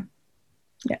 So,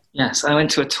 yeah. Yes, I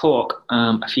went to a talk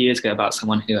a few years ago about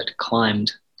someone who had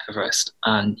climbed Everest,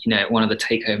 and one of the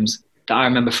take homes that I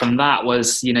remember from that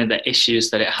was the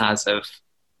issues that it has of,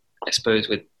 I suppose,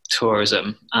 with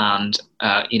tourism and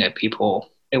people.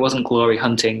 It wasn't glory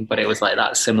hunting, but it was like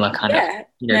that similar kind of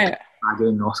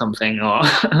dragging or something, or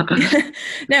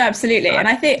no, absolutely. And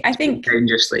I think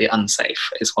dangerously unsafe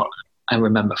is what I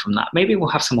remember from that. Maybe we'll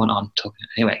have someone on talking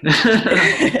anyway.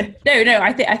 No,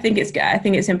 I think it's good. I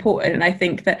think it's important, and I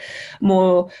think that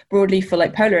more broadly for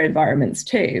polar environments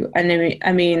too. And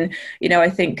I mean, I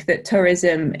think that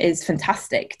tourism is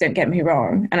fantastic. Don't get me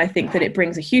wrong, and I think that it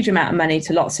brings a huge amount of money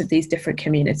to lots of these different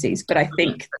communities. But I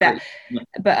think that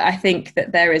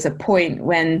there is a point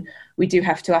when we do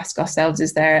have to ask ourselves,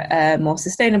 is there a more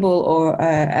sustainable or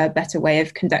a better way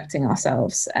of conducting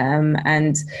ourselves?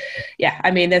 And yeah, I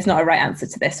mean, there's not a right answer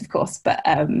to this, of course, but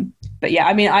yeah,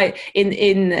 I mean,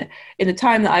 in the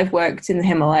time that I've worked in the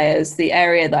Himalayas, the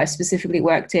area that I specifically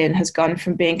worked in has gone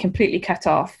from being completely cut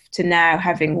off to now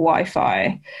having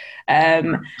Wi-Fi.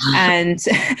 And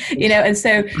and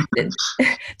so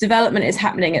development is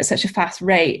happening at such a fast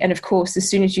rate. And of course, as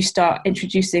soon as you start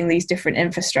introducing these different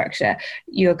infrastructure,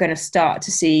 you're going to start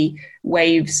to see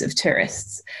waves of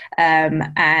tourists. And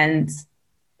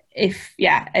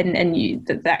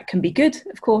that can be good,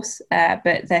 of course,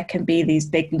 but there can be these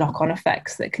big knock-on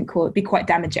effects that can be quite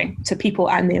damaging to people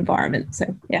and the environment.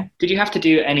 So, yeah. Did you have to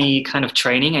do any kind of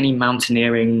training, any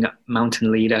mountaineering,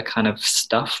 mountain leader kind of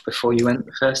stuff before you went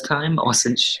the first time, or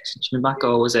since you've been back,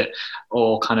 or was it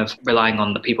all kind of relying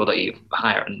on the people that you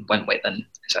hire and went with, and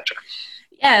etc.?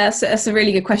 Yeah, that's a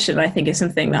really good question. I think it's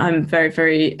something that I'm very,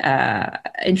 very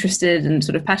interested and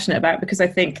sort of passionate about, because I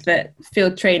think that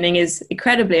field training is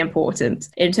incredibly important.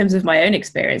 In terms of my own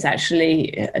experience,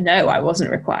 actually, no, I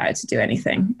wasn't required to do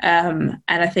anything. And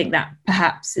I think that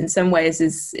perhaps in some ways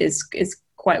is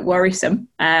quite worrisome.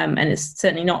 And it's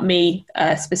certainly not me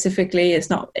specifically. It's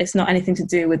not anything to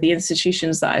do with the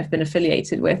institutions that I've been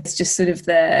affiliated with. It's just sort of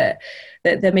the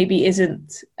that there maybe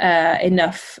isn't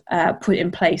enough put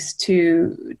in place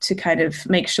to kind of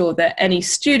make sure that any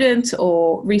student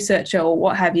or researcher or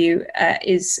what have you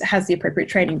has the appropriate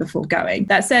training before going.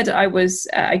 That said, I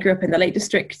grew up in the Lake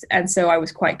District, and so I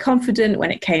was quite confident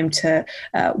when it came to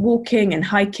walking and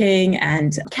hiking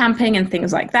and camping and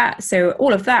things like that. So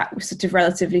all of that was sort of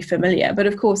relatively familiar. But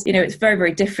of course, it's very,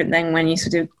 very different than when you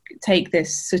sort of take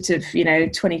this sort of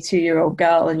 22-year-old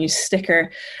girl and you stick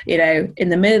her in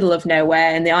the middle of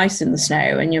nowhere in the ice and the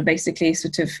snow, and you're basically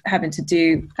sort of having to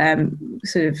do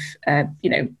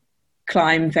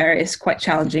climb various quite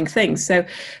challenging things.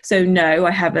 So no,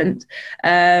 I haven't.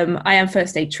 I am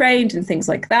first aid trained and things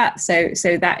like that. So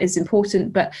that is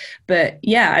important. But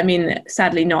yeah, I mean,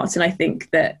 sadly not. And I think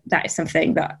that is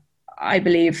something that I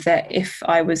believe that if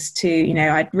I was to,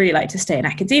 I'd really like to stay in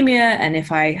academia, and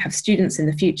if I have students in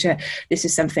the future, this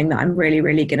is something that I'm really,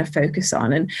 really going to focus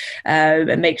on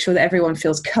and make sure that everyone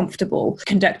feels comfortable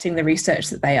conducting the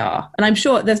research that they are. And I'm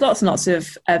sure there's lots and lots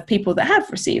of people that have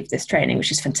received this training,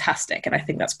 which is fantastic, and I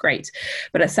think that's great.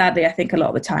 But sadly, I think a lot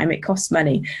of the time it costs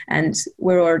money, and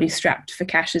we're already strapped for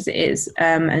cash as it is.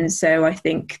 And so I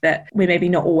think that we're maybe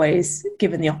not always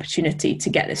given the opportunity to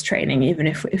get this training, even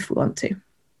if we want to.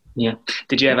 Yeah.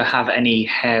 Did you ever have any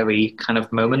hairy kind of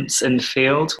moments in the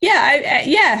field? Yeah.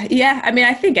 Yeah. I mean,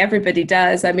 I think everybody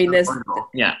does. I mean, there's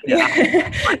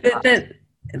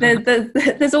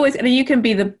there's always, you can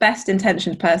be the best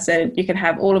intentioned person. You can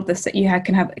have all of this. You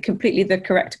can have completely the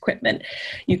correct equipment.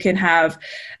 You can have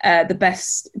the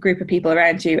best group of people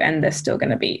around you, and there's still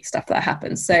going to be stuff that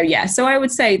happens. So yeah. So I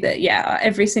would say that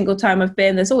every single time I've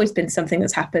been, there's always been something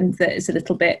that's happened that is a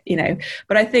little bit,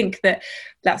 But I think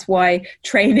that's why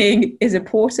training is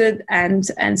important. And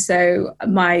so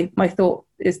my thought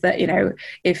is that,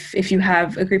 if you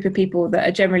have a group of people that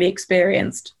are generally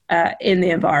experienced in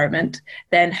the environment,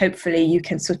 then hopefully you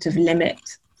can sort of limit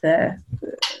the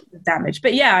damage.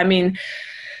 But yeah, I mean,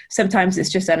 sometimes it's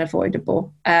just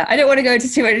unavoidable. I don't want to go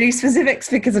into too many specifics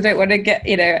because I don't want to get,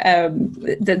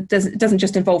 that doesn't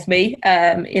just involve me,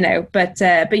 but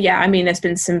yeah, I mean, there's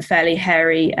been some fairly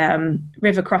hairy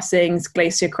river crossings,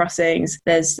 glacier crossings.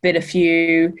 There's been a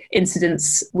few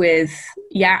incidents with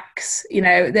yaks,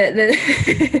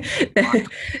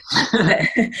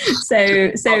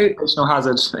 occupational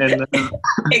hazard.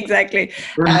 Exactly.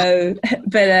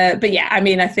 But yeah, I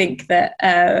mean, I think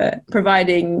that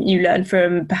providing you learn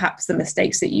from perhaps the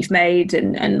mistakes that you've made,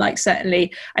 and like,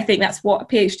 certainly I think that's what a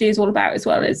PhD is all about as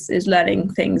well, is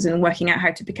learning things and working out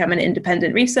how to become an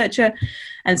independent researcher.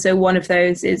 And so one of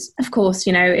those is, of course,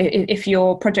 if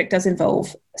your project does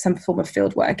involve some form of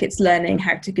field work, it's learning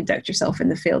how to conduct yourself in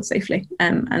the field safely.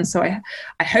 And so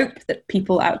I hope that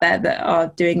people out there that are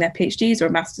doing their PhDs or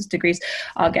master's degrees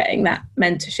are getting that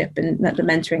mentorship and the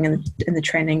mentoring and the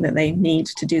training that they need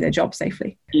to do their job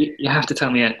safely. You have to tell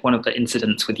me one of the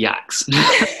incidents with yaks.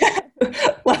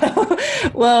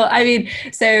 Well, I mean,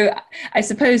 so I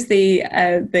suppose the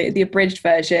abridged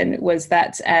version was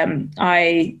that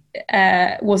I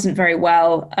wasn't very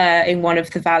well in one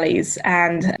of the valleys,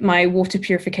 and my water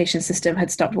purification system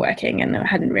had stopped working, and I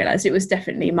hadn't realized it was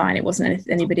definitely mine. It wasn't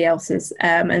anybody else's.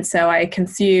 And so I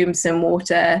consumed some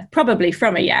water, probably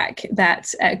from a yak,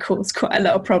 that caused quite a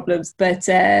lot of problems. But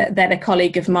then a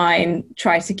colleague of mine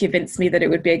tried to convince me that it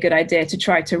would be a good idea to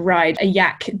try to ride a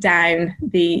yak down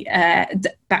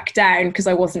back down, because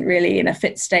I wasn't really in a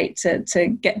fit state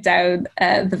to get down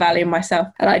the valley myself.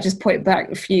 And I just point blank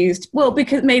refused. Well,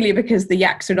 mainly because the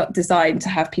yaks are not designed to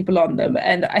have people on them.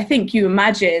 And I think you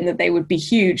imagine that they would be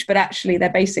huge, but actually they're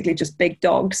basically just big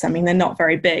dogs. I mean, they're not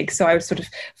very big. So I sort of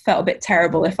felt a bit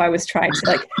terrible if I was trying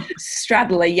to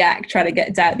straddle a yak, trying to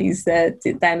get down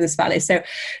down this valley. So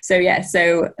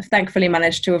thankfully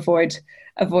managed to avoid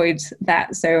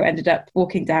that. So ended up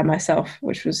walking down myself,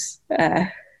 which was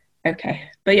okay.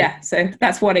 But yeah, so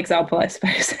that's one example, I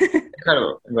suppose.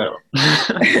 Incredible.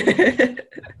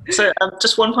 So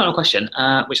just one final question,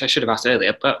 which I should have asked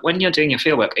earlier, but when you're doing your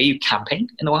fieldwork, are you camping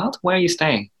in the wild? Where are you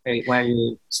staying? Where are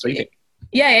you sleeping?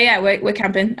 Yeah. We're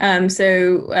camping.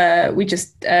 So we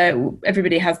just,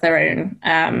 everybody has their own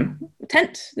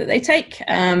tent that they take.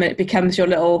 It becomes your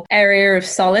little area of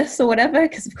solace or whatever,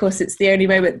 because of course it's the only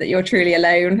moment that you're truly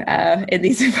alone in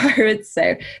these environments.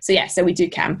 So we do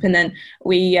camp, and then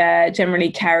we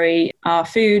generally carry our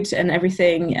food and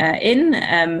everything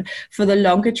in for the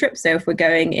longer trip. So if we're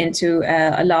going into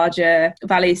a larger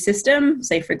valley system,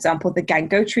 say for example the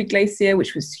Gangotri Glacier,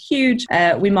 which was huge,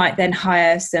 we might then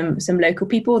hire some local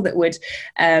people that would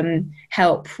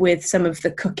help with some of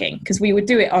the cooking, because we would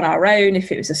do it on our own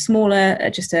if it was a smaller,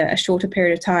 just a shorter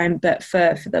period of time. But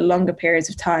for the longer periods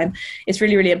of time, it's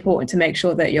really, really important to make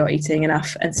sure that you're eating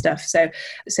enough and stuff.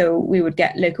 So we would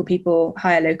get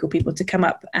hire local people to come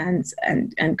up and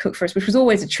cook for us, which was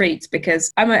always a treat,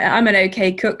 because I'm an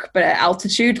okay cook, but at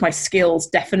altitude my skills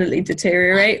definitely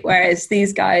deteriorate, whereas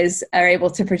these guys are able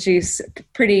to produce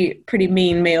pretty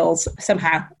mean meals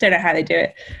somehow. Don't know how they do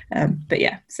it, but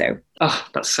yeah. So I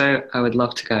would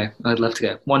love to go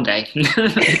one day.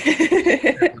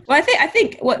 Well, I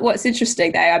think what's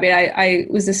interesting though, I mean, I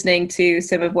was listening to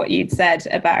some of what you'd said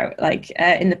about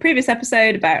in the previous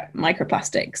episode about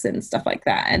microplastics and stuff like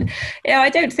that. And, I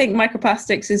don't think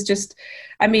microplastics is just,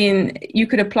 I mean, you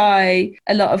could apply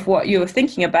a lot of what you were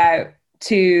thinking about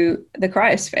to the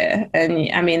cryosphere.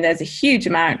 And I mean, there's a huge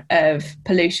amount of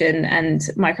pollution and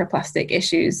microplastic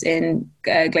issues in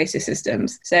glacier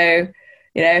systems. So,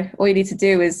 all you need to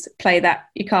do is play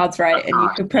your cards right, and you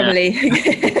could probably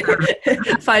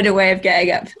find a way of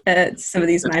getting up some of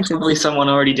these mountains. Probably someone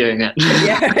already doing it.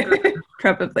 Yeah,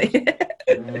 probably.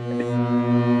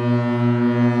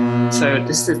 So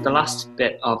this is the last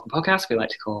bit of the podcast we like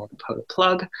to call the Polar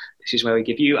Plug. This is where we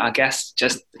give you, our guests,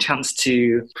 just the chance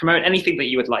to promote anything that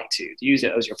you would like to use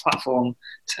it as your platform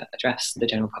to address the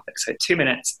general public. So 2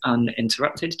 minutes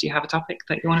uninterrupted. Do you have a topic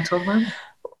that you want to talk about?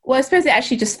 Well, I suppose it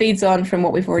actually just feeds on from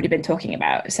what we've already been talking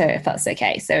about. So if that's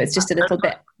okay. So it's just a little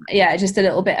bit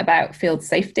about field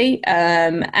safety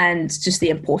and just the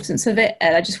importance of it.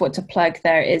 And I just want to plug,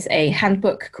 there is a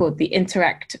handbook called the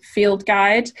Interact Field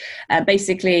Guide.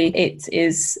 Basically, it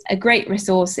is a great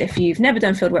resource if you've never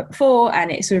done fieldwork before,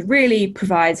 and it sort of really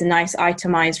provides a nice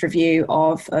itemized review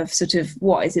of sort of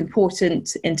what is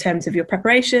important in terms of your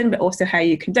preparation, but also how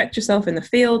you conduct yourself in the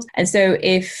field. And so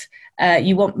if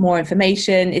you want more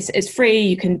information, it's free.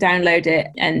 You can download it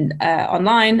and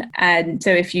online. And so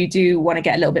if you do want to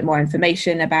get a little bit more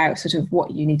information about sort of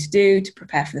what you need to do to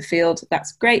prepare for the field,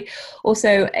 that's great.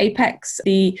 Also, Apex,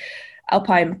 the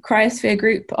Alpine Cryosphere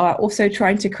Group, are also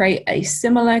trying to create a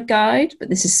similar guide, but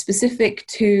this is specific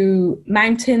to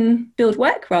mountain field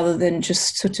work rather than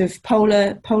just sort of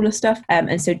polar stuff.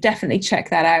 And so definitely check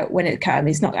that out when it comes.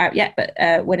 It's not out yet, but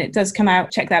when it does come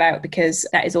out, check that out, because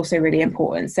that is also really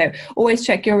important. So always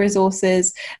check your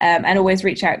resources and always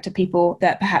reach out to people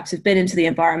that perhaps have been into the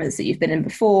environments that you've been in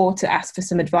before to ask for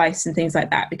some advice and things like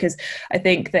that, because I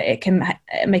think that it can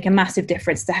make a massive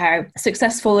difference to how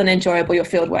successful and enjoyable your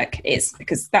field work is,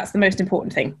 because that's the most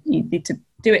important thing. You need to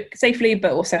do it safely,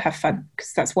 but also have fun,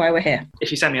 because that's why we're here. If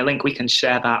you send me a link, we can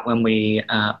share that when we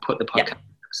put the podcast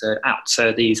episode out.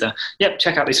 So these are,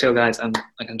 check out these field guides. And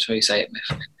I can sure you say it.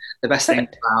 The best thing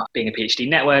about being a PhD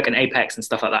network and Apex and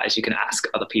stuff like that is you can ask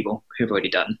other people who've already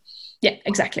done. Yeah,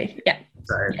 exactly. Yeah.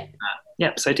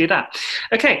 So do that.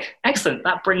 Okay, excellent.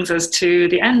 That brings us to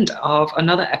the end of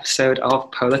another episode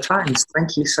of Polar Times.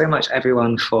 Thank you so much,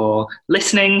 everyone, for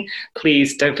listening.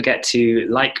 Please don't forget to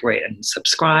like, rate, and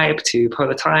subscribe to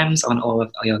Polar Times on all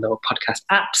of your little podcast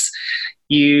apps.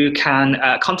 You can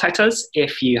contact us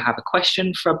if you have a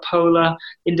question for a polar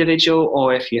individual,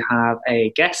 or if you have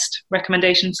a guest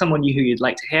recommendation, someone who you'd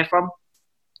like to hear from.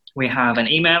 We have an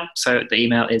email. So the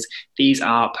email is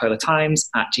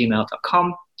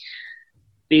thesearepolartimes@gmail.com.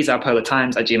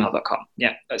 thesearepolartimes@gmail.com.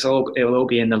 Yeah, it will all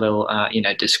be in the little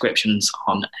descriptions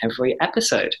on every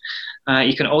episode.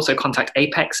 You can also contact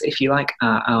Apex if you like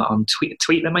on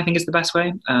tweet them, I think is the best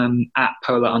way, at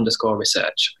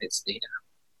polar_research.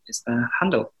 It's the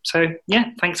handle. So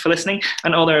thanks for listening.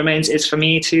 And all that remains is for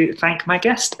me to thank my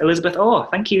guest, Elizabeth Orr.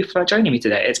 Thank you for joining me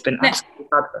today. It's been absolutely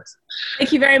fabulous.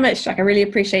 Thank you very much, Jack. I really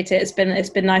appreciate it. It's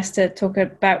been nice to talk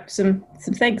about some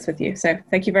things with you. So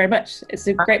thank you very much. It's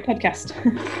a great podcast.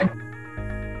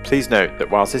 Please note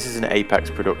that whilst this is an Apex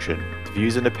production, the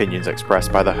views and opinions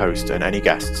expressed by the host and any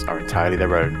guests are entirely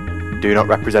their own. Do not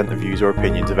represent the views or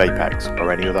opinions of Apex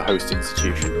or any other host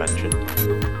institution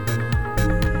mentioned.